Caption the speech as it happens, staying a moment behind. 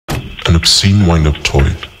An obscene wind-up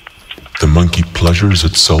toy. The monkey pleasures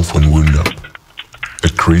itself when wound up. A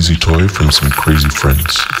crazy toy from some crazy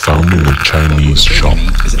friends, found in a Chinese shop.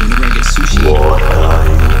 What are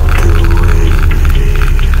you doing?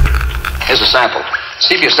 Here's a sample.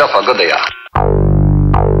 See for yourself how good they are.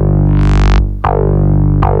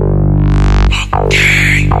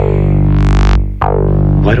 Okay.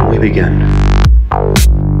 Why don't we begin?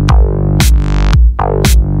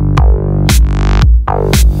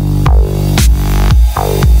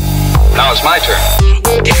 Now it's my turn.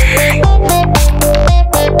 Okay.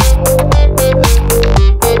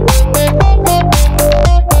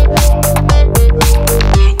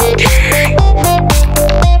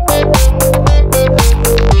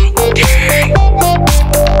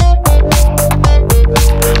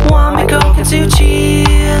 Two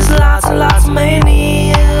cheese, lots and lots of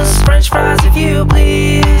mayonnaise, French fries if you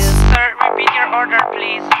please. Sir, repeat your order,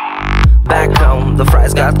 please. Back home, the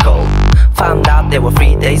fries got cold. Found out they were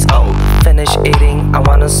 3 days old. Finish eating, I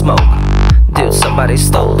wanna smoke. Dude, somebody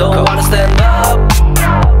stole the coke. Don't wanna stand up.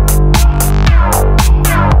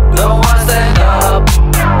 Don't wanna stand up.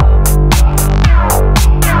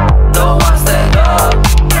 Don't wanna stand up.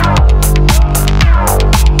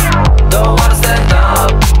 Don't wanna stand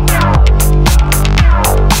up.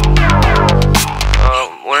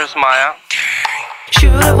 Where's Maya?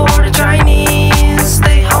 Should've ordered Chinese.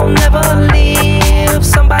 Stay home, never leave.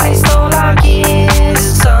 Somebody stole our keys.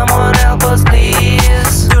 Someone help us,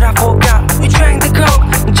 please. Dude, I forgot. We drank the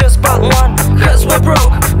coke. Just bought one, cause we're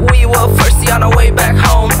broke. We were thirsty on our way back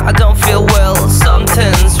home. I don't feel well,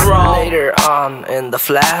 something's wrong. Later on in the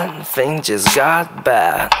flat, things just got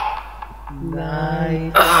bad.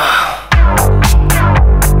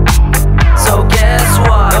 So guess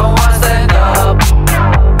what? Don't wanna stand up.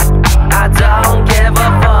 I don't give a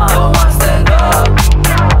fuck. Don't wanna stand up.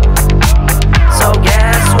 So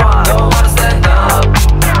guess what? Don't wanna stand up.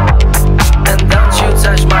 And don't you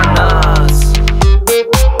touch my nuts.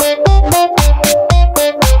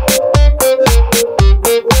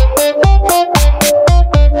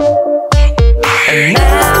 And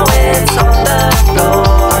now it's on the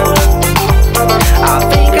floor. I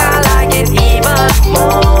think I like it even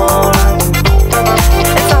more.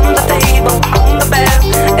 It's on the table, on the bed,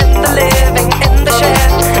 in the living, in the shed,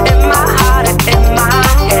 in my heart and in my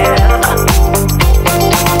head.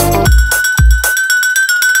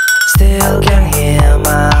 Still can hear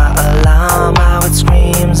my alarm, how it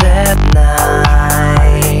screams at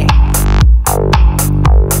night.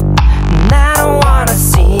 And I don't wanna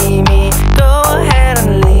see me, go ahead and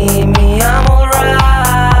leave me, I'm alright.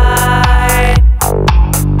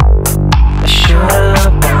 I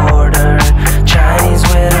should've ordered Chinese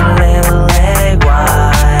with a little egg white.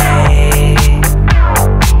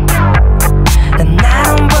 And I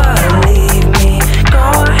don't believe me, go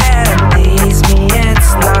ahead and tease me, it's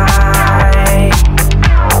night.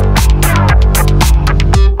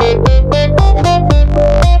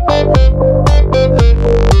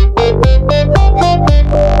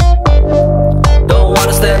 Don't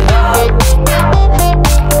wanna stand up.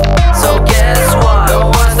 So guess what? Don't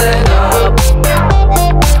wanna stand up.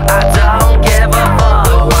 I don't give a fuck.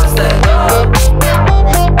 Don't wanna stand up.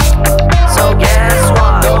 So guess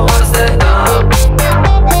what? Don't wanna stand up.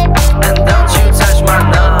 And don't you touch my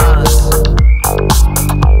nuts.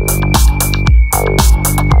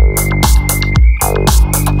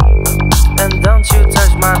 And don't you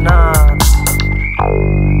touch my nuts.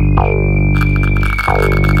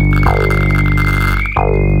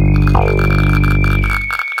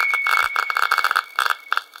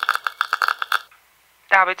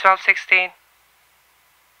 W1216.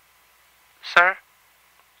 Sir?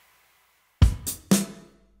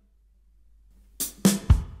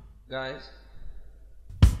 Guys.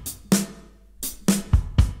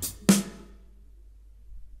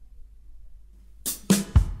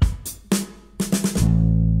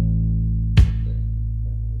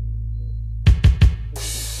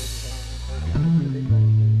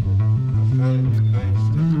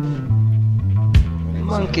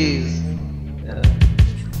 Monkeyz. Yeah.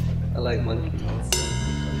 I like Monkeyz.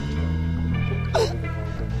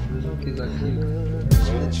 Monkeyz are cute.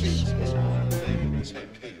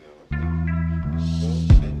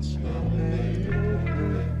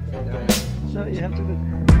 No, you have to go.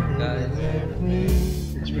 Guys,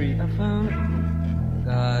 the tree. I found it.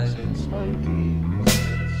 Guys, Monkeyz.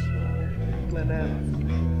 Banana.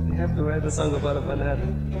 You have to write a song about a banana.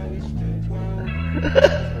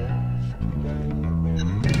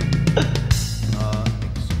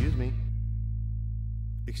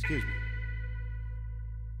 Excuse me.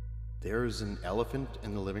 There's an elephant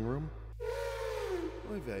in the living room?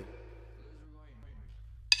 Oy vey.